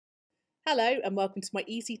Hello and welcome to my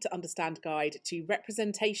easy to understand guide to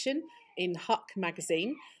representation in Huck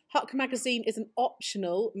Magazine. Huck Magazine is an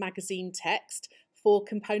optional magazine text for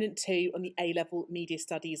component 2 on the A-level media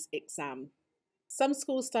studies exam. Some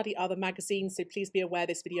schools study other magazines, so please be aware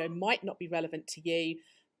this video might not be relevant to you,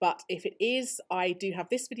 but if it is, I do have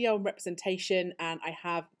this video on representation and I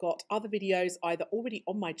have got other videos either already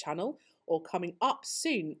on my channel or coming up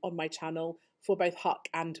soon on my channel for both Huck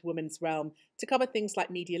and Women's Realm to cover things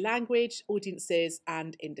like media language, audiences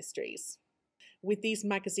and industries. With these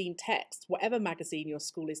magazine texts, whatever magazine your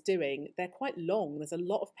school is doing, they're quite long. There's a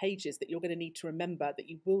lot of pages that you're going to need to remember that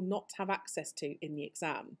you will not have access to in the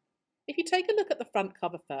exam. If you take a look at the front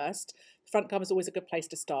cover first, the front cover is always a good place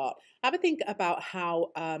to start. Have a think about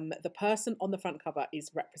how the person on the front cover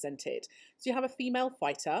is represented. So you have a female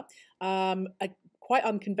fighter, quite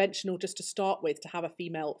unconventional just to start with to have a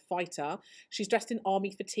female fighter. She's dressed in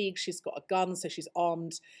army fatigue, she's got a gun, so she's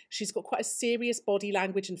armed. She's got quite a serious body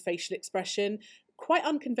language and facial expression. Quite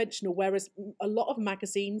unconventional, whereas a lot of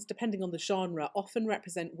magazines, depending on the genre, often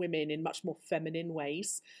represent women in much more feminine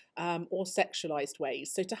ways or sexualized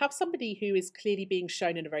ways. So to have somebody who is clearly being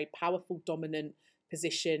shown in a very powerful, dominant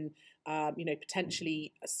position,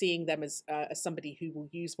 potentially seeing them as somebody who will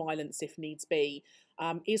use violence if needs be,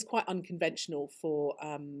 is quite unconventional for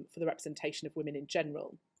the representation of women in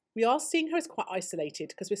general. We are seeing her as quite isolated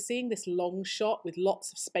because we're seeing this long shot with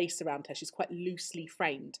lots of space around her. She's quite loosely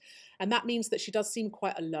framed. And that means that she does seem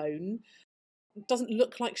quite alone. It doesn't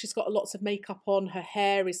look like she's got lots of makeup on. Her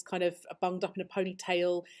hair is kind of bunged up in a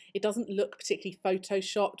ponytail. It doesn't look particularly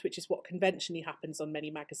photoshopped, which is what conventionally happens on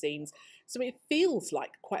many magazines. So it feels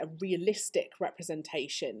like quite a realistic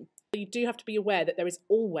representation. You do have to be aware that there is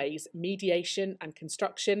always mediation and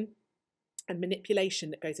construction and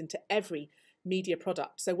manipulation that goes into every media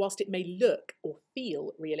product. So whilst it may look or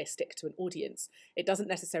feel realistic to an audience, it doesn't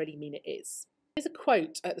necessarily mean it is. There's a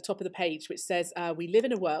quote at the top of the page which says, "We live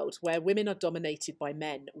in a world where women are dominated by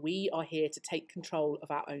men. We are here to take control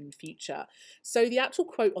of our own future." So the actual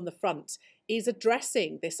quote on the front is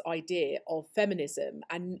addressing this idea of feminism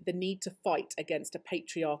and the need to fight against a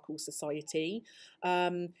patriarchal society.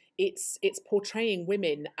 It's portraying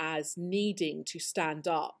women as needing to stand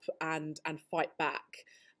up and fight back.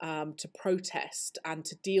 To protest and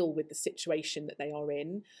to deal with the situation that they are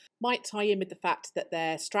in. Might tie in with the fact that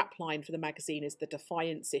their strapline for the magazine is the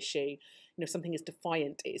defiance issue. You know, if something is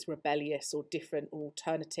defiant, it is rebellious or different or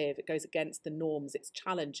alternative. It goes against the norms. It's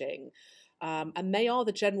challenging. And they are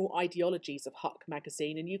the general ideologies of Huck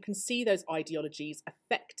Magazine. And you can see those ideologies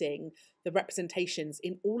affecting the representations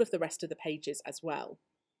in all of the rest of the pages as well.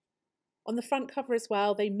 On the front cover as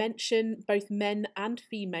well, they mention both men and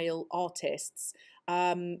female artists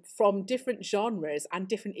from different genres and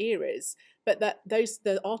different eras, but that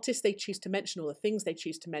the artists they choose to mention or the things they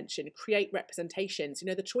choose to mention create representations. You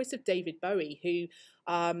know, the choice of David Bowie, who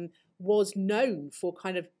was known for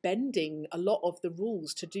kind of bending a lot of the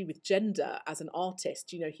rules to do with gender as an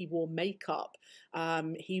artist. You know, he wore makeup,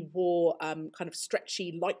 he wore kind of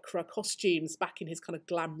stretchy lycra costumes back in his kind of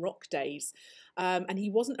glam rock days. And he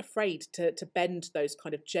wasn't afraid to bend those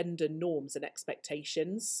kind of gender norms and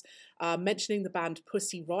expectations. Mentioning the band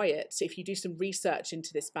Pussy Riot, if you do some research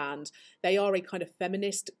into this band, they are a kind of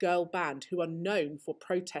feminist girl band who are known for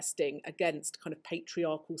protesting against kind of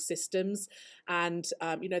patriarchal systems. And,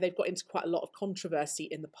 they've got into quite a lot of controversy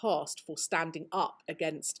in the past for standing up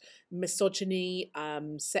against misogyny,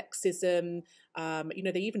 sexism.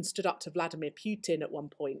 They even stood up to Vladimir Putin at one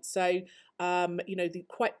point. So, the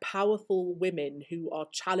quite powerful women who are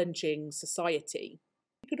challenging society.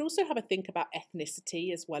 You could also have a think about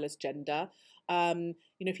ethnicity as well as gender.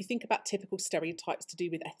 If you think about typical stereotypes to do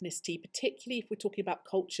with ethnicity, particularly if we're talking about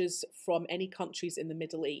cultures from any countries in the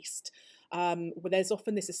Middle East, where there's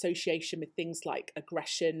often this association with things like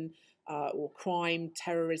aggression or crime,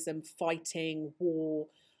 terrorism, fighting, war.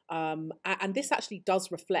 And this actually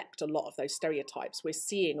does reflect a lot of those stereotypes. We're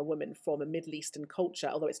seeing a woman from a Middle Eastern culture,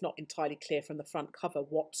 although it's not entirely clear from the front cover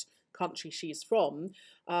what country she's from,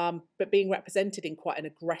 but being represented in quite an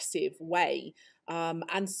aggressive way.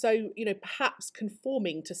 And so, perhaps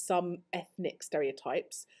conforming to some ethnic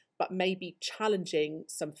stereotypes, but maybe challenging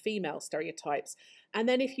some female stereotypes. And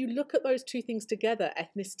then if you look at those two things together,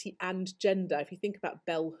 ethnicity and gender, if you think about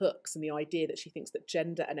Bell Hooks and the idea that she thinks that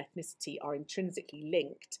gender and ethnicity are intrinsically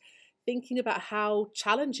linked, thinking about how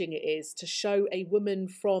challenging it is to show a woman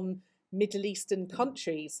from Middle Eastern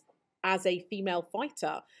countries as a female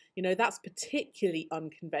fighter, that's particularly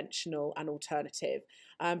unconventional and alternative,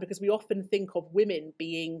 because we often think of women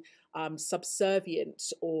being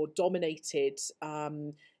subservient or dominated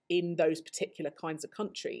in those particular kinds of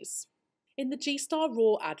countries. In the G-Star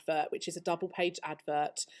Raw advert, which is a double-page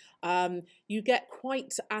advert, you get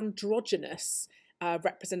quite androgynous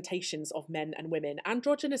representations of men and women.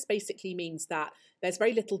 Androgynous basically means that there's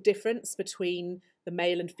very little difference between the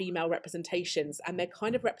male and female representations, and they're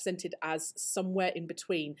kind of represented as somewhere in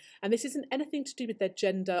between. And this isn't anything to do with their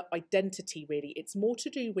gender identity, really. It's more to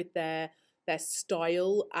do with their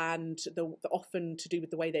style and the often to do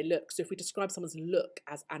with the way they look. So if we describe someone's look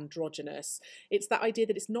as androgynous, it's that idea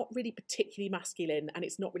that it's not really particularly masculine and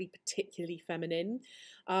it's not really particularly feminine.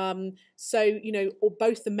 So, you know, or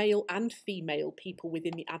both the male and female people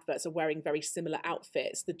within the adverts are wearing very similar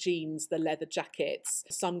outfits, the jeans, the leather jackets,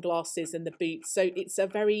 sunglasses and the boots. So it's a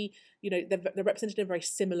very, you know, they're represented in a very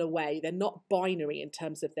similar way. They're not binary in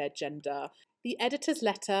terms of their gender. The editor's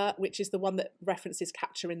letter, which is the one that references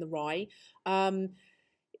Catcher in the Rye,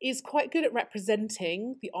 is quite good at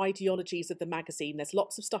representing the ideologies of the magazine. There's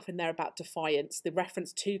lots of stuff in there about defiance. The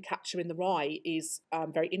reference to Catcher in the Rye is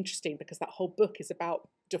very interesting because that whole book is about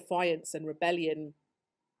defiance and rebellion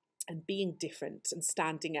and being different and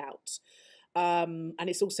standing out. And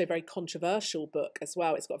it's also a very controversial book as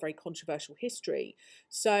well. It's got a very controversial history.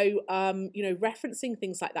 So, you know, referencing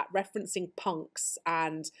things like that, referencing punks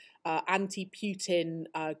and anti-Putin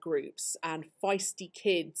groups and feisty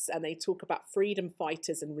kids, and they talk about freedom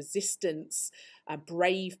fighters and resistance,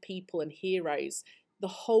 brave people and heroes. The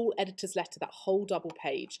whole editor's letter, that whole double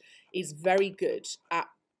page, is very good at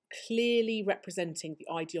clearly representing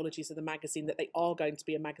the ideologies of the magazine, that they are going to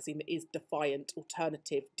be a magazine that is defiant,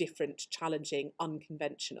 alternative, different, challenging,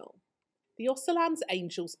 unconventional. The Osterland's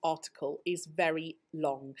Angels article is very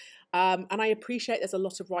long, and I appreciate there's a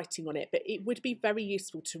lot of writing on it, but it would be very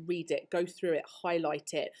useful to read it, go through it,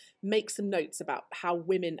 highlight it, make some notes about how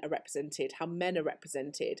women are represented, how men are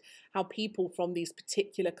represented, how people from these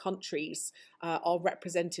particular countries are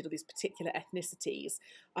represented, or these particular ethnicities,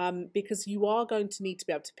 because you are going to need to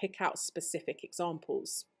be able to pick out specific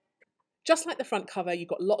examples. Just like the front cover, you've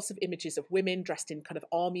got lots of images of women dressed in kind of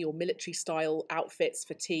army or military style outfits,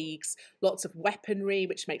 fatigues, lots of weaponry,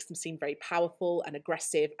 which makes them seem very powerful and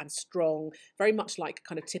aggressive and strong, very much like a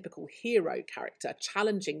kind of typical hero character,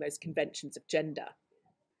 challenging those conventions of gender.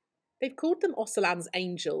 They've called them Osterland's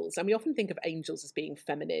angels, and we often think of angels as being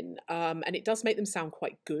feminine, and it does make them sound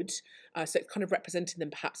quite good. So it's kind of representing them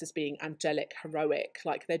perhaps as being angelic, heroic,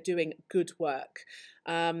 like they're doing good work.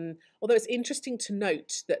 Although it's interesting to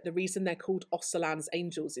note that the reason they're called Osterland's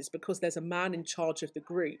angels is because there's a man in charge of the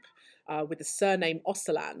group with the surname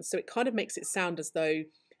Osterland. So it kind of makes it sound as though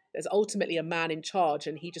there's ultimately a man in charge,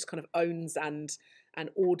 and he just kind of owns and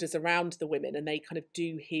orders around the women, and they kind of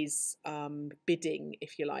do his bidding,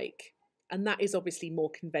 if you like. And that is obviously more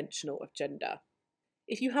conventional of gender.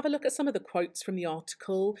 If you have a look at some of the quotes from the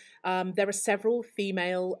article, there are several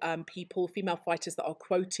female female fighters that are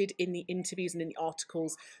quoted in the interviews and in the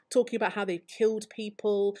articles, talking about how they've killed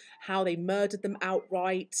people, how they murdered them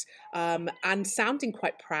outright, and sounding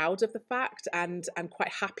quite proud of the fact and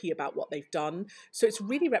quite happy about what they've done. So it's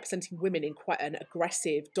really representing women in quite an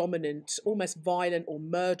aggressive, dominant, almost violent or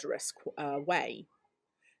murderous way.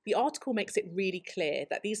 The article makes it really clear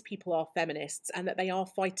that these people are feminists and that they are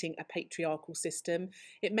fighting a patriarchal system.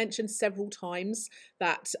 It mentions several times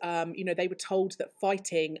that you know, they were told that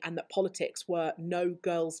fighting and that politics were no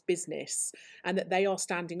girl's business, and that they are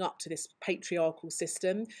standing up to this patriarchal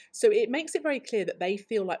system. So it makes it very clear that they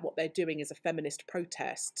feel like what they're doing is a feminist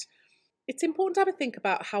protest. It's important to have a think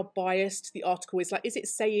about how biased the article is. Like, is it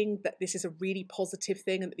saying that this is a really positive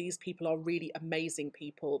thing and that these people are really amazing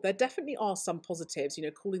people? There definitely are some positives, you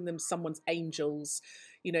know, calling them someone's angels,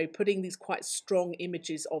 you know, putting these quite strong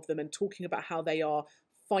images of them and talking about how they are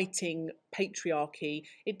fighting patriarchy.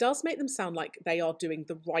 It does make them sound like they are doing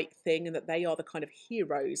the right thing and that they are the kind of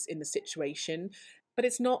heroes in the situation. But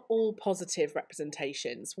it's not all positive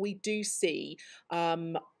representations. We do see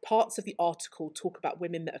parts of the article talk about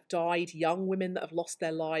women that have died, young women that have lost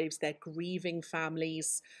their lives, their grieving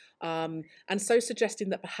families, and so suggesting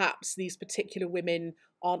that perhaps these particular women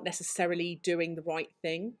aren't necessarily doing the right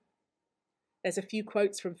thing. There's a few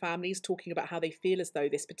quotes from families talking about how they feel as though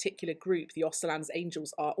this particular group, the Osterland's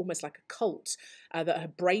Angels, are almost like a cult that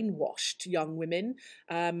have brainwashed young women.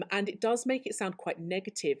 And it does make it sound quite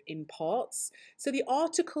negative in parts. So the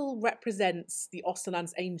article represents the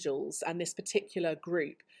Osterland's Angels and this particular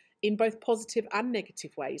group in both positive and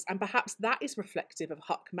negative ways. And perhaps that is reflective of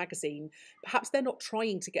Huck Magazine. Perhaps they're not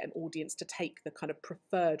trying to get an audience to take the kind of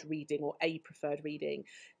preferred reading or a preferred reading.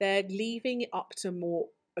 They're leaving it up to more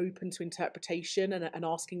open to interpretation and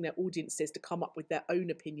asking their audiences to come up with their own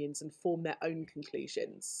opinions and form their own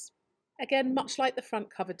conclusions. Again, much like the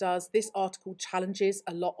front cover does, this article challenges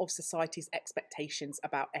a lot of society's expectations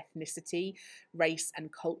about ethnicity, race,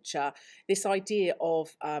 and culture. This idea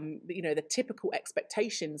of, the typical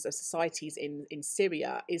expectations of societies in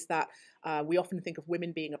Syria is that we often think of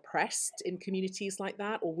women being oppressed in communities like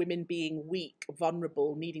that, or women being weak,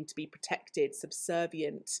 vulnerable, needing to be protected,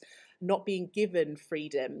 subservient, not being given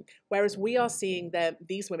freedom. Whereas we are seeing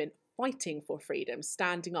these women fighting for freedom,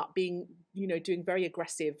 standing up, being, doing very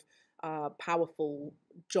aggressive, powerful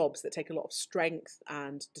jobs that take a lot of strength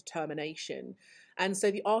and determination. And so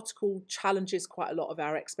the article challenges quite a lot of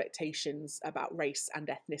our expectations about race and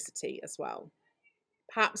ethnicity as well.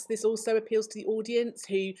 Perhaps this also appeals to the audience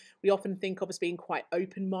who we often think of as being quite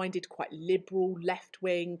open-minded, quite liberal,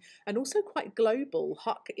 left-wing, and also quite global.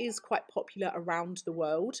 Huck is quite popular around the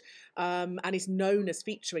world, and is known as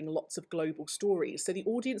featuring lots of global stories. So the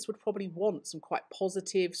audience would probably want some quite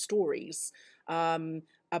positive stories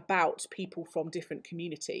about people from different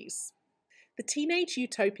communities. The Teenage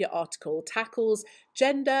Utopia article tackles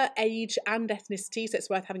gender, age, and ethnicity, so it's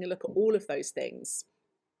worth having a look at all of those things.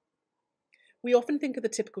 We often think of the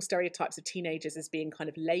typical stereotypes of teenagers as being kind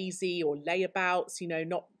of lazy or layabouts,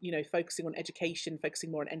 not, focusing on education,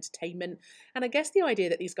 focusing more on entertainment. And I guess the idea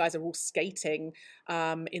that these guys are all skating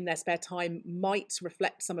in their spare time might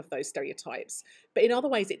reflect some of those stereotypes. But in other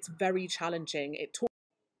ways, it's very challenging.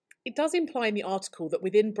 It does imply in the article that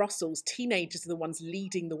within Brussels, teenagers are the ones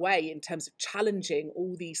leading the way in terms of challenging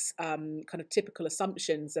all these kind of typical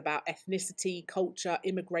assumptions about ethnicity, culture,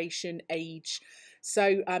 immigration, age.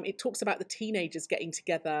 So it talks about the teenagers getting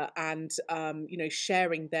together and,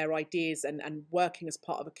 sharing their ideas and working as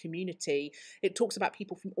part of a community. It talks about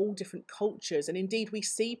people from all different cultures. And indeed, we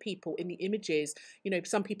see people in the images,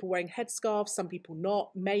 some people wearing headscarves, some people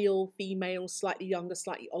not, male, female, slightly younger,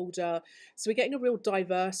 slightly older. So we're getting a real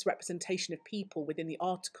diverse representation of people within the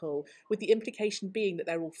article, with the implication being that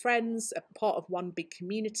they're all friends, a part of one big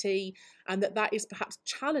community, and that is perhaps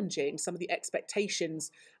challenging some of the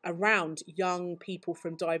expectations around young people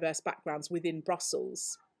from diverse backgrounds within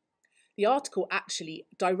Brussels. The article actually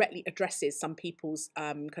directly addresses some people's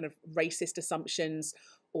kind of racist assumptions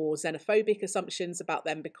or xenophobic assumptions about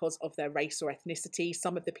them because of their race or ethnicity.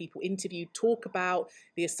 Some of the people interviewed talk about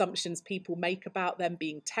the assumptions people make about them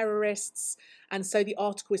being terrorists. And so the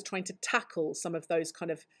article is trying to tackle some of those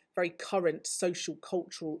kind of very current social,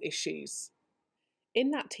 cultural issues.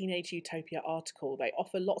 In that Teenage Utopia article, they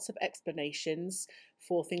offer lots of explanations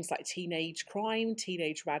for things like teenage crime,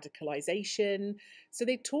 teenage radicalization. So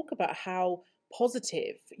they talk about how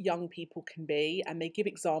positive young people can be, and they give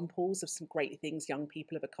examples of some great things young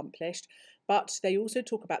people have accomplished. But they also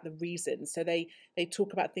talk about the reasons. So they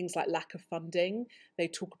talk about things like lack of funding, they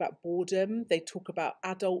talk about boredom, they talk about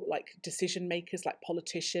adult like decision makers like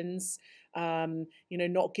politicians,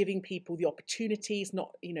 not giving people the opportunities,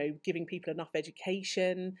 not, giving people enough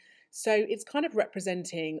education. So it's kind of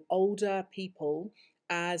representing older people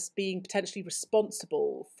as being potentially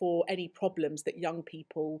responsible for any problems that young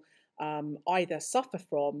people either suffer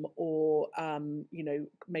from or,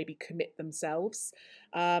 maybe commit themselves.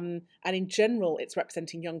 And in general, it's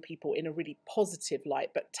representing young people in a really positive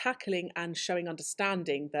light, but tackling and showing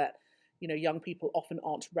understanding that, young people often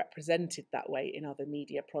aren't represented that way in other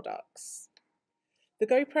media products. The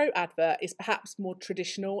GoPro advert is perhaps more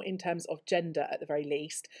traditional in terms of gender at the very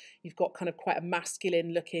least. You've got kind of quite a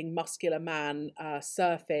masculine looking, muscular man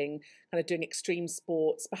surfing, kind of doing extreme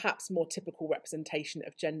sports, perhaps more typical representation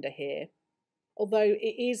of gender here. Although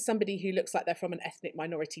it is somebody who looks like they're from an ethnic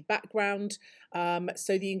minority background.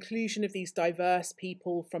 So the inclusion of these diverse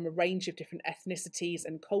people from a range of different ethnicities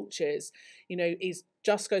and cultures, is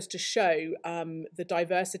just goes to show the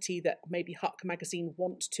diversity that maybe Huck Magazine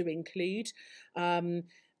want to include.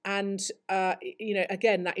 And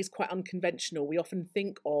again, that is quite unconventional. We often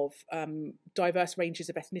think of diverse ranges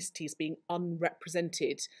of ethnicities being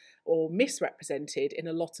unrepresented or misrepresented in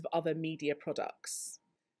a lot of other media products.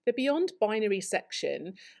 The Beyond Binary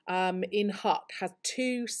section in Huck has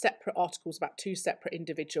two separate articles about two separate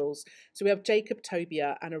individuals. So we have Jacob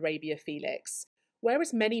Tobia and Arabia Felix.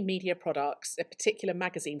 Whereas many media products, particular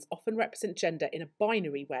magazines, often represent gender in a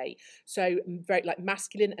binary way, so very like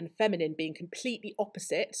masculine and feminine being completely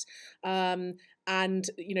opposite, and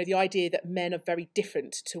the idea that men are very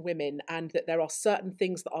different to women and that there are certain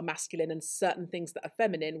things that are masculine and certain things that are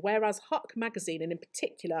feminine, whereas Huck Magazine, and in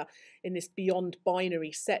particular in this Beyond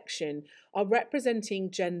Binary section, are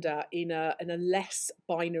representing gender in a less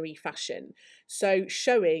binary fashion. So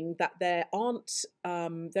showing that there aren't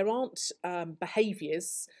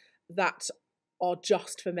behaviours that are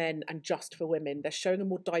just for men and just for women. They're showing a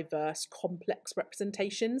more diverse, complex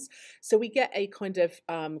representations. So we get a kind of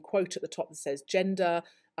quote at the top that says, gender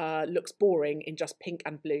looks boring in just pink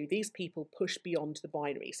and blue. These people push beyond the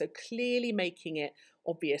binary. So clearly making it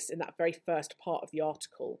obvious in that very first part of the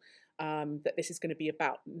article that this is going to be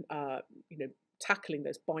about, tackling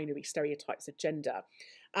those binary stereotypes of gender.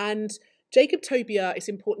 And Jacobtopia, it's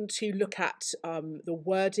important to look at the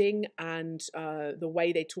wording and the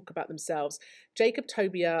way they talk about themselves.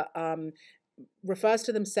 Jacobtopia refers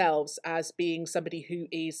to themselves as being somebody who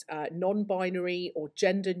is non-binary or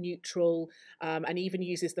gender neutral, and even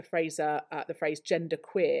uses the phrase gender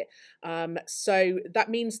queer. So that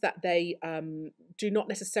means that they do not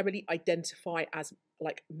necessarily identify as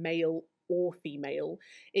like male or female.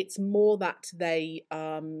 It's more that they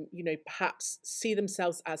perhaps see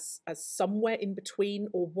themselves as somewhere in between,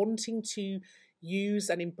 or wanting to use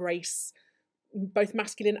and embrace both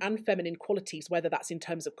masculine and feminine qualities, whether that's in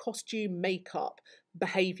terms of costume, makeup,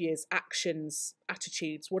 behaviours, actions,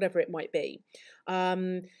 attitudes, whatever it might be.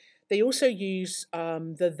 They also use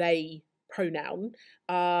the they pronoun,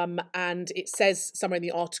 and it says somewhere in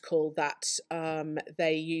the article that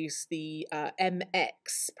they use the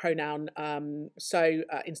MX pronoun. So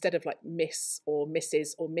instead of like Miss or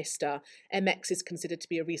Mrs. or Mr., MX is considered to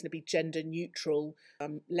be a reasonably gender neutral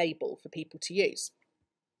label for people to use.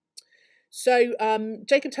 So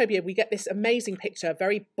Jacobtopia, we get this amazing picture,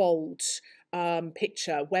 very bold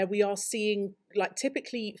picture, where we are seeing like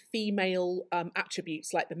typically female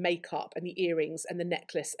attributes like the makeup and the earrings and the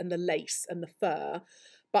necklace and the lace and the fur,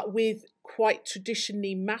 but with quite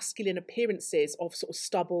traditionally masculine appearances of sort of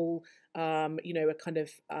stubble, a kind of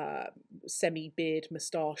semi-beard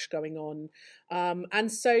moustache going on. And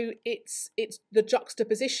so it's the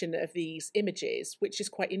juxtaposition of these images, which is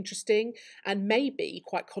quite interesting and maybe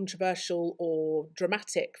quite controversial or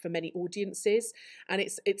dramatic for many audiences. And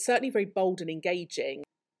it's certainly very bold and engaging.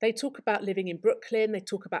 They talk about living in Brooklyn. They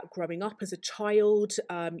talk about growing up as a child,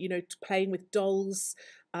 playing with dolls,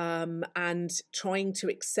 and trying to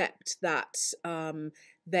accept that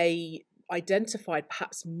they identified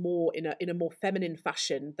perhaps more in a more feminine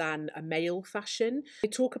fashion than a male fashion. They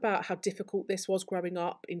talk about how difficult this was growing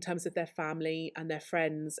up in terms of their family and their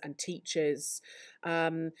friends and teachers,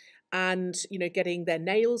 and getting their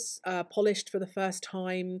nails polished for the first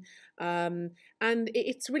time. And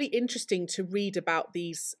it's really interesting to read about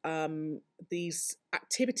these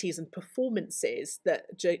activities and performances that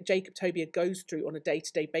Jacobtopia goes through on a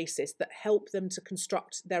day-to-day basis that help them to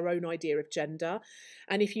construct their own idea of gender.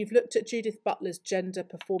 And if you've looked at Judith Butler's gender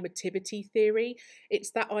performativity theory,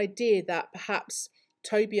 it's that idea that perhaps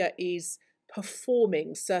Tobia is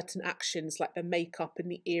performing certain actions like the makeup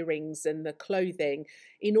and the earrings and the clothing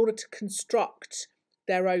in order to construct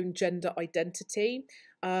their own gender identity.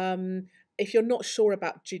 If you're not sure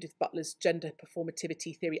about Judith Butler's gender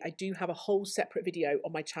performativity theory, I do have a whole separate video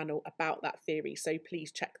on my channel about that theory, so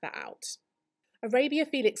please check that out. Arabia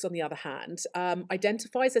Felix, on the other hand,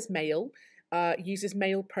 identifies as male, uses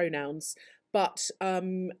male pronouns, but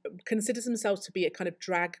considers themselves to be a kind of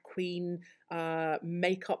drag queen,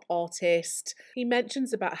 makeup artist. He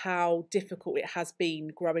mentions about how difficult it has been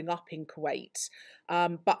growing up in Kuwait,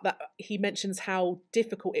 but that he mentions how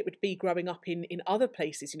difficult it would be growing up in other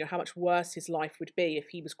places, how much worse his life would be if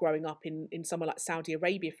he was growing up in somewhere like Saudi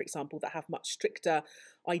Arabia, for example, that have much stricter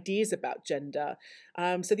ideas about gender.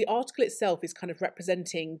 So the article itself is kind of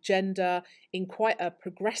representing gender in quite a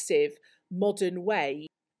progressive, modern way.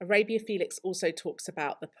 Arabia Felix also talks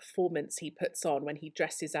about the performance he puts on when he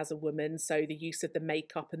dresses as a woman, so the use of the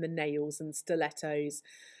makeup and the nails and stilettos,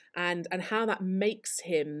 and how that makes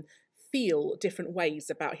him feel different ways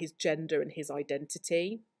about his gender and his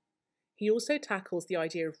identity. He also tackles the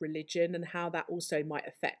idea of religion and how that also might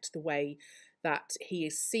affect the way that he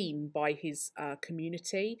is seen by his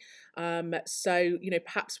community. So,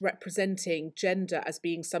 perhaps representing gender as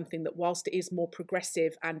being something that, whilst it is more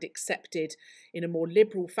progressive and accepted in a more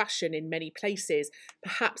liberal fashion in many places,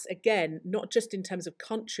 perhaps, again, not just in terms of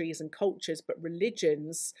countries and cultures, but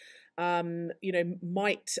religions,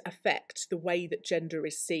 might affect the way that gender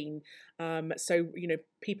is seen. So,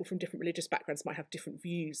 people from different religious backgrounds might have different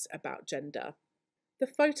views about gender. The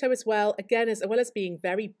photo as well, again, as well as being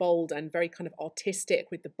very bold and very kind of artistic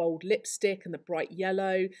with the bold lipstick and the bright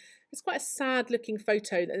yellow, it's quite a sad looking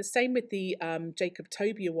photo. The same with the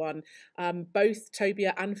Jacobtopia one. Both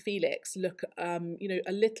Tobia and Felix look, a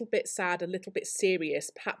little bit sad, a little bit serious,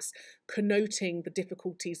 perhaps connoting the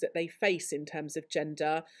difficulties that they face in terms of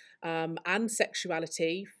gender and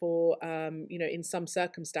sexuality for, in some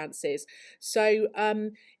circumstances. So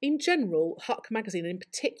in general, Huck Magazine, and in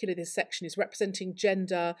particular this section, is representing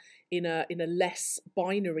gender in a less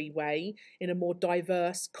binary way, in a more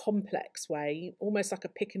diverse, complex way, almost like a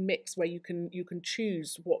pick and mix where you can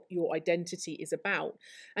choose what your identity is about.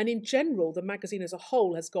 And in general, the magazine as a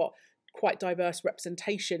whole has got quite diverse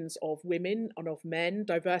representations of women and of men,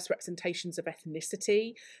 diverse representations of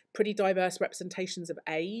ethnicity, pretty diverse representations of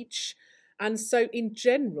age. And so, in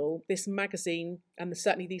general, this magazine and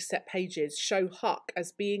certainly these set pages show Huck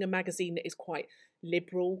as being a magazine that is quite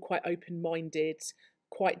liberal, quite open minded,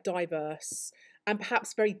 quite diverse, and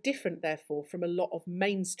perhaps very different, therefore, from a lot of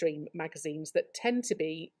mainstream magazines that tend to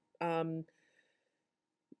be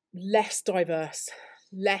less diverse,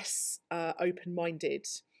 less open minded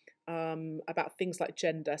about things like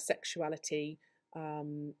gender, sexuality,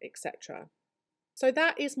 etc. So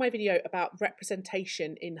that is my video about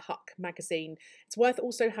representation in Huck magazine. It's worth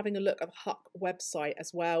also having a look at the Huck website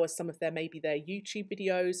as well as some of their maybe their YouTube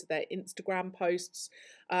videos, their Instagram posts,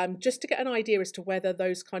 just to get an idea as to whether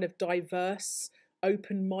those kind of diverse,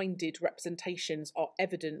 open-minded representations are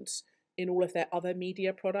evident in all of their other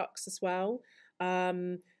media products as well.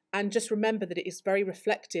 And just remember that it is very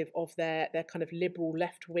reflective of their kind of liberal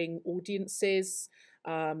left-wing audiences,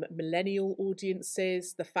 millennial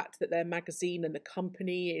audiences, the fact that their magazine and the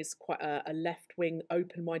company is quite a left-wing,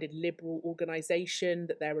 open-minded liberal organisation,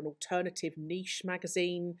 that they're an alternative niche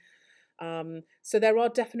magazine. So there are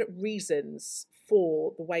definite reasons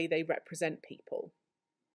for the way they represent people.